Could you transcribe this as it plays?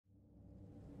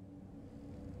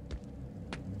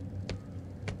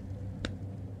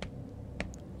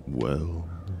Well,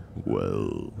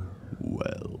 well,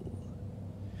 well.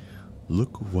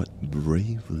 Look what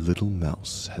brave little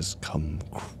mouse has come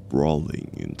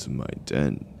crawling into my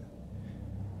den.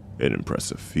 An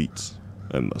impressive feat,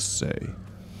 I must say.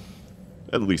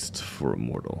 At least for a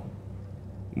mortal.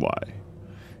 Why,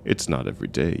 it's not every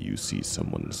day you see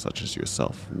someone such as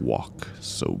yourself walk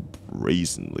so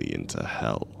brazenly into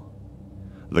hell.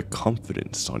 The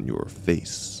confidence on your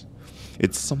face,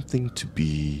 it's something to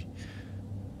be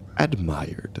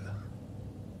admired.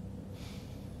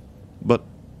 But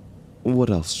what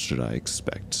else should I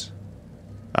expect?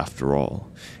 After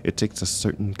all, it takes a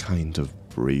certain kind of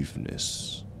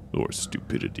braveness, or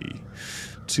stupidity,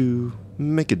 to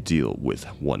make a deal with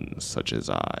one such as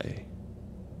I.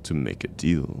 To make a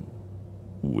deal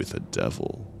with a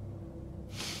devil.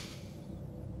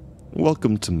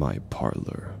 Welcome to my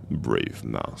parlor, brave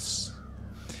mouse.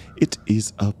 It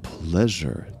is a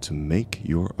pleasure to make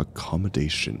your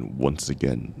accommodation once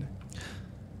again.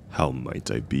 How might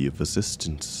I be of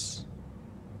assistance?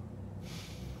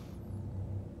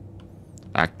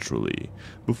 Actually,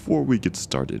 before we get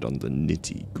started on the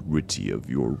nitty-gritty of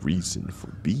your reason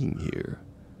for being here,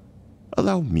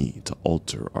 allow me to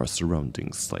alter our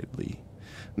surroundings slightly,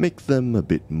 make them a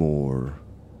bit more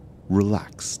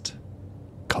relaxed,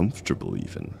 comfortable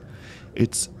even.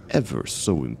 It's ever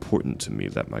so important to me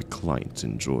that my clients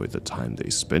enjoy the time they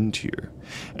spend here,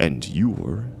 and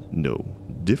you're no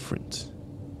different.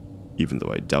 Even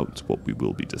though I doubt what we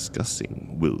will be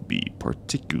discussing will be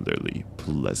particularly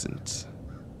pleasant.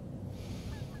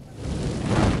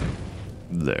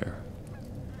 There.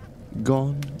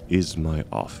 Gone is my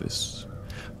office,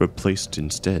 replaced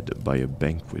instead by a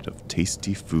banquet of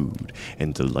tasty food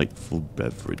and delightful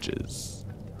beverages.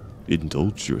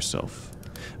 Indulge yourself,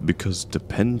 because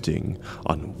depending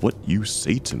on what you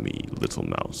say to me, little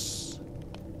mouse,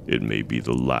 it may be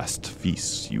the last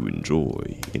feast you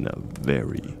enjoy in a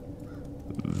very,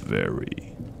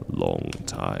 very long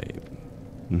time.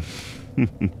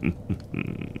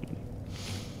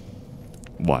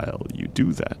 While you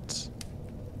do that,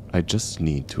 I just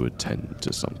need to attend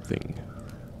to something.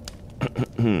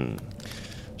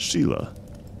 Sheila,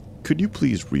 could you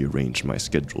please rearrange my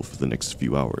schedule for the next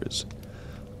few hours?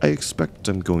 I expect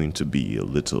I'm going to be a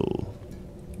little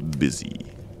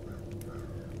busy.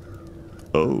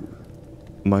 Oh,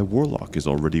 my warlock is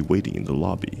already waiting in the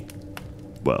lobby.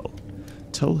 Well,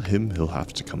 tell him he'll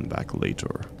have to come back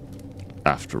later.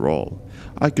 After all,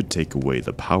 I could take away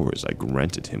the powers I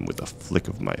granted him with a flick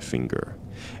of my finger,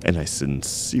 and I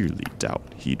sincerely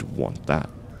doubt he'd want that.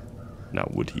 Now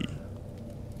would he?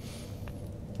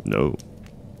 No,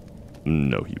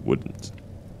 he wouldn't.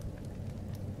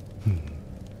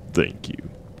 Thank you.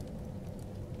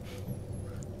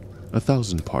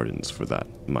 1,000 pardons for that,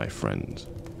 my friend.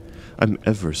 I'm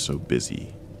ever so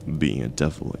busy. Being a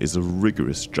devil is a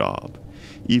rigorous job,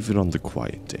 even on the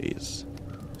quiet days.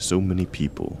 So many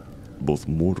people, both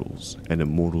mortals and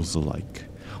immortals alike,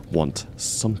 want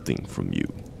something from you.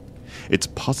 It's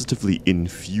positively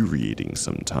infuriating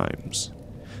sometimes.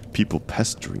 People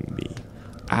pestering me,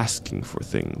 asking for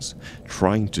things,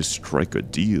 trying to strike a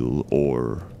deal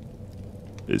or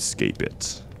escape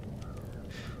it.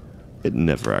 It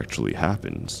never actually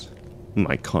happens.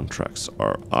 My contracts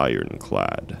are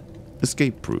ironclad,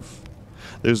 escape-proof.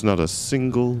 There's not a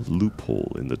single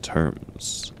loophole in the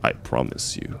terms, I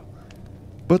promise you.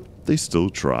 But they still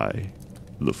try,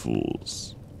 the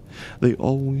fools. They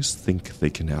always think they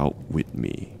can outwit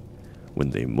me, when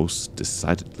they most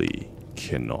decidedly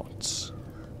cannot.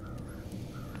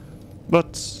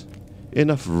 But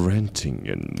enough ranting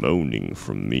and moaning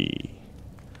from me.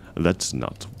 That's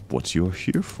not what you're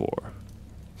here for.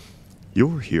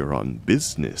 You're here on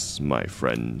business, my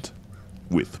friend,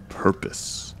 with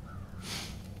purpose.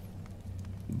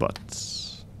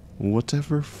 But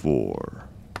whatever for.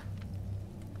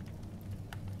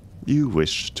 You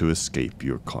wish to escape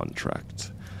your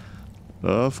contract.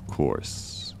 Of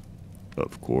course.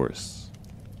 Of course.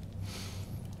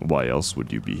 Why else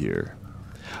would you be here?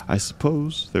 I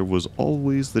suppose there was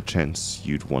always the chance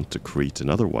you'd want to create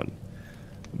another one.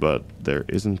 But there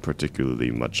isn't particularly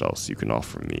much else you can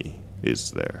offer me,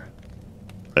 is there?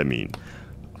 I mean,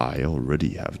 I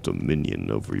already have dominion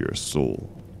over your soul.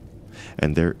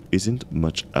 And there isn't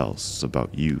much else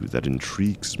about you that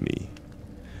intrigues me.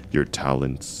 Your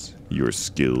talents, your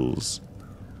skills,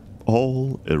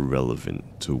 all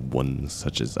irrelevant to one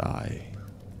such as I.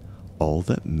 All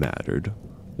that mattered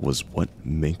was what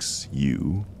makes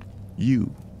you,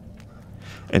 you.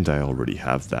 And I already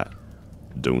have that,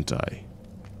 don't I?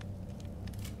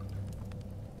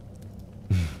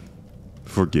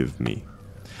 Forgive me.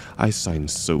 I sign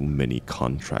so many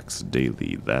contracts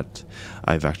daily that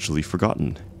I've actually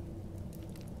forgotten.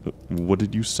 What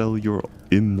did you sell your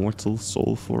immortal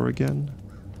soul for again?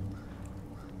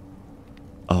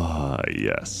 Ah,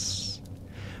 yes.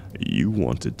 You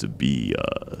wanted to be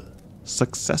a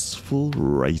successful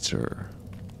writer.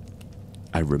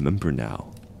 I remember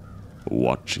now,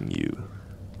 watching you,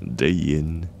 day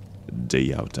in,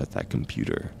 day out at that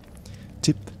computer,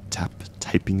 tip-tap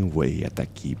typing away at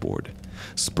that keyboard,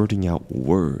 spurting out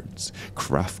words,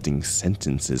 crafting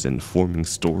sentences, and forming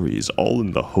stories, all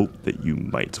in the hope that you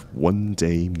might one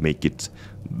day make it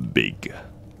big.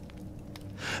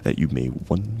 That you may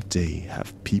one day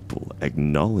have people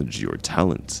acknowledge your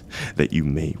talent, that you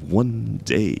may one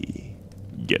day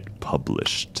get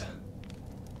published.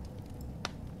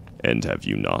 And have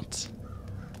you not?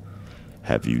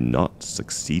 Have you not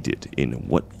succeeded in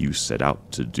what you set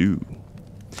out to do?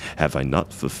 Have I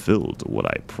not fulfilled what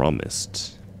I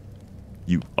promised?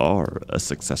 You are a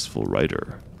successful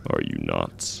writer, are you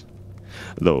not?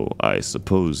 Though I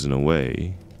suppose in a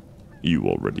way, you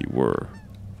already were.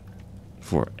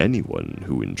 For anyone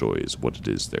who enjoys what it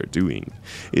is they're doing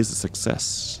is a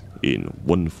success in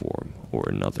one form or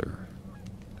another.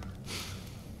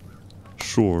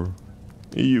 Sure,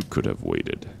 you could have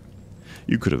waited.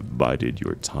 You could have bided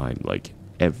your time like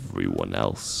everyone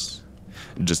else.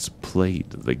 Just played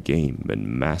the game and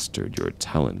mastered your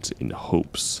talent in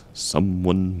hopes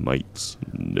someone might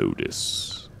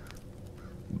notice.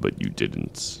 But you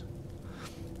didn't.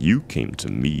 You came to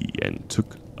me and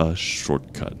took a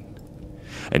shortcut.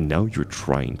 And now you're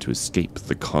trying to escape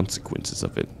the consequences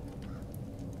of it.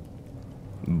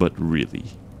 But really,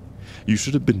 you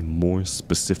should have been more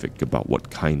specific about what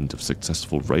kind of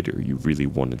successful writer you really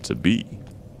wanted to be.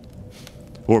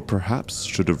 Or perhaps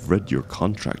should have read your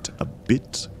contract a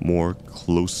bit more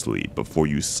closely before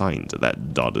you signed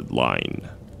that dotted line.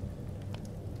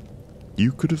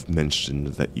 You could have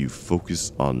mentioned that you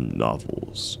focus on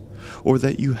novels, or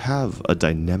that you have a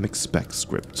dynamic spec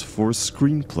script for a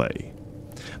screenplay.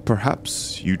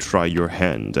 Perhaps you try your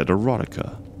hand at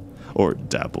erotica, or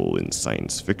dabble in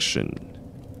science fiction.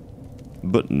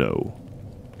 But no,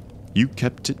 you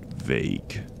kept it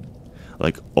vague,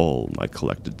 like all my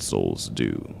collected souls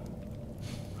do.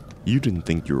 You didn't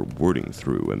think your wording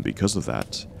through, and because of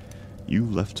that, you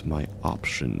left my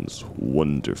options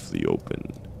wonderfully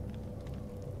open.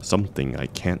 Something I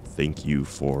can't thank you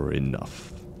for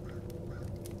enough.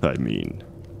 I mean,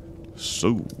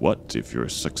 so what if your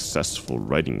successful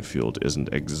writing field isn't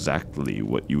exactly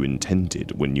what you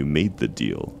intended when you made the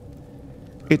deal?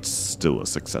 It's still a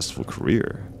successful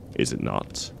career, is it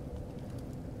not?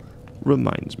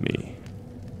 Remind me,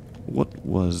 what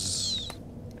was...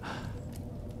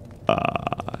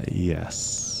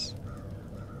 yes.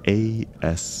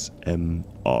 ASMR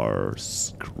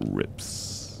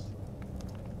scripts.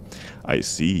 I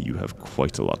see you have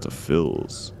quite a lot of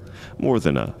fills. More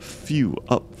than a few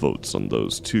upvotes on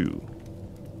those too.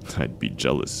 I'd be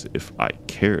jealous if I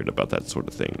cared about that sort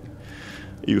of thing.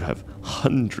 You have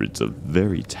hundreds of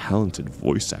very talented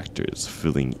voice actors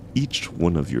filling each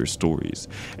one of your stories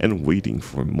and waiting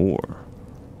for more.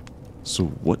 So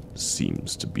what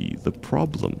seems to be the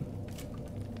problem?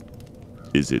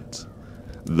 Is it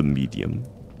the medium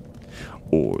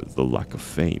or the lack of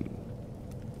fame?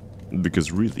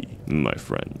 Because really, my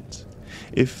friend,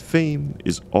 if fame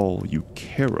is all you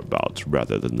care about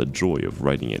rather than the joy of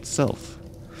writing itself,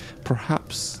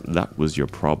 perhaps that was your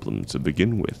problem to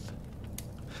begin with.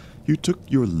 You took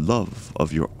your love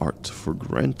of your art for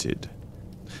granted,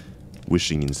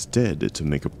 wishing instead to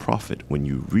make a profit when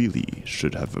you really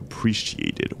should have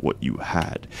appreciated what you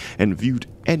had and viewed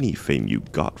any fame you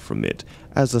got from it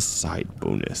as a side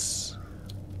bonus.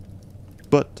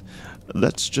 But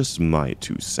that's just my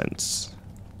 2 cents.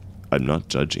 I'm not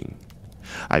judging.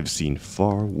 I've seen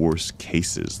far worse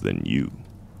cases than you.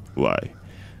 Why,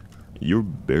 you're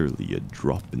barely a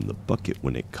drop in the bucket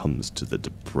when it comes to the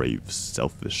depraved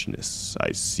selfishness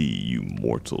I see you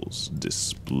mortals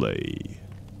display.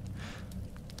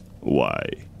 Why,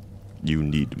 you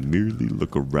need merely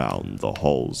look around the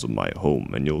halls of my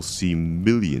home and you'll see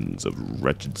millions of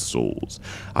wretched souls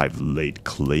I've laid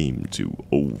claim to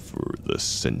over the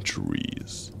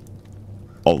centuries.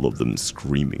 All of them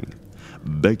screaming,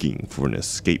 begging for an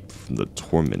escape from the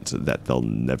torment that they'll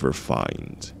never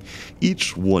find.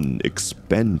 Each one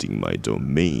expanding my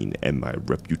domain and my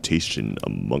reputation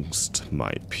amongst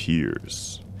my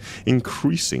peers,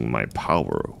 increasing my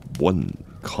power one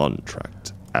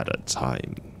contract at a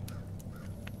time.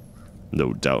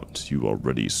 No doubt you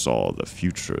already saw the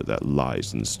future that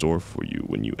lies in store for you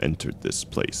when you entered this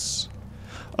place.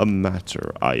 A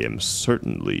matter I am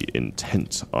certainly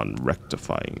intent on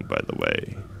rectifying, by the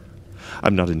way.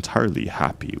 I'm not entirely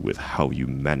happy with how you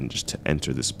managed to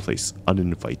enter this place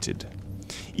uninvited,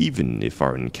 even if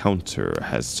our encounter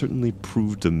has certainly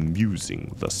proved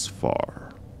amusing thus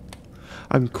far.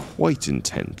 I'm quite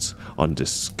intent on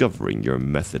discovering your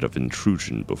method of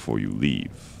intrusion before you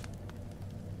leave.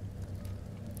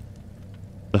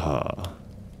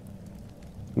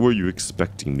 Were you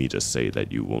expecting me to say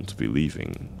that you won't be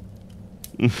leaving?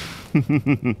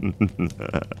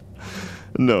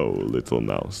 No, little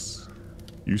mouse.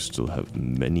 You still have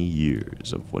many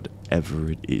years of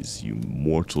whatever it is you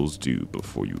mortals do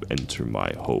before you enter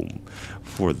my home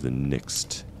for the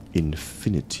next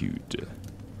infinitude.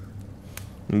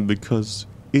 Because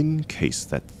in case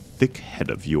that thick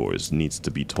head of yours needs to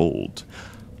be told,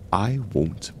 I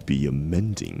won't be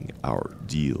amending our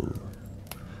deal.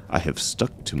 I have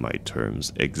stuck to my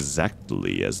terms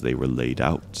exactly as they were laid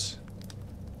out.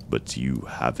 But you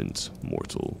haven't,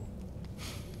 mortal.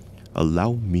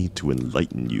 Allow me to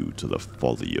enlighten you to the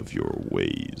folly of your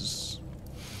ways.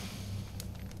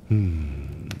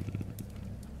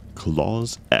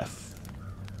 Clause F.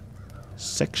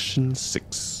 Section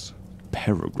 6,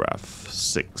 Paragraph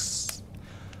 6.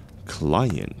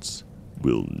 Client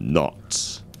will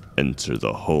not enter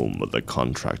the home of the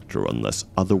contractor unless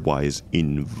otherwise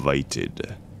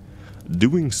invited.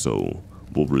 Doing so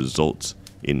will result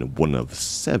in one of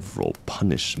several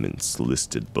punishments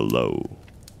listed below.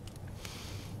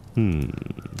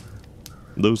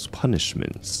 Those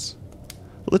punishments.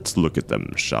 Let's look at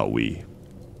them, shall we?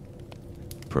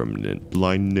 Permanent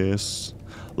blindness,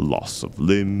 loss of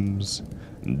limbs,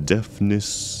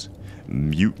 deafness,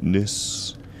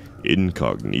 muteness,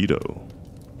 incognito.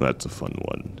 That's a fun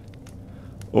one.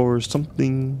 Or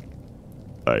something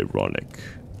ironic.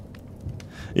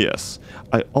 Yes,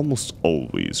 I almost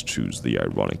always choose the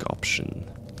ironic option.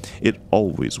 It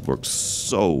always works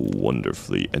so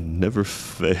wonderfully and never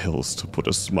fails to put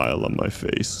a smile on my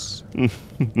face.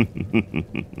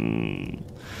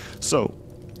 So,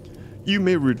 you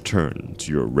may return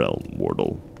to your realm,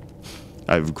 mortal.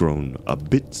 I've grown a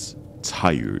bit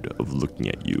tired of looking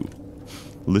at you,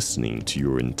 listening to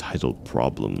your entitled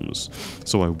problems,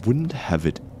 so I wouldn't have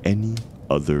it any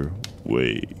other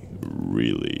way,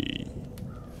 really.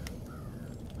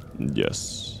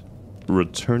 Yes,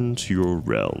 return to your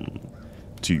realm,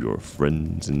 to your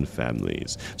friends and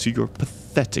families, to your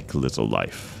pathetic little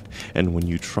life, and when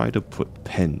you try to put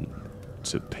pen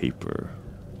to paper,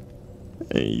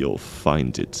 you'll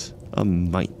find it a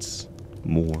mite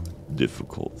more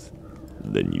difficult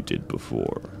than you did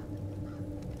before.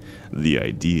 The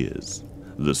ideas,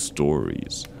 the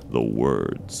stories, the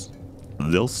words,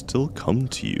 they'll still come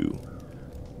to you,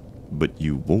 but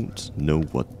you won't know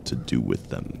what to do with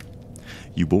them.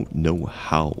 You won't know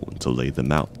how to lay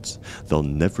them out. They'll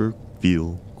never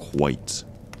feel quite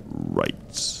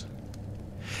right.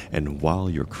 And while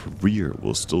your career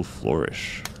will still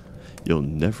flourish, you'll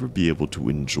never be able to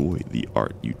enjoy the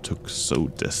art you took so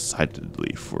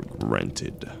decidedly for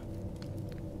granted.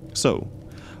 So,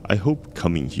 I hope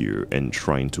coming here and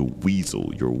trying to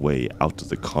weasel your way out of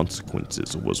the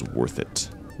consequences was worth it,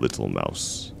 little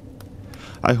mouse.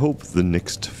 I hope the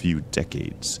next few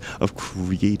decades of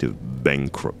creative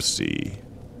bankruptcy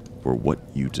were what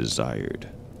you desired,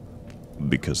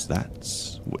 because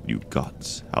that's what you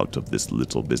got out of this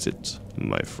little visit,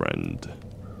 my friend.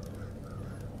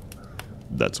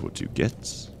 That's what you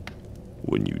get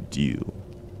when you deal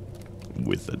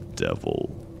with a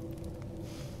devil.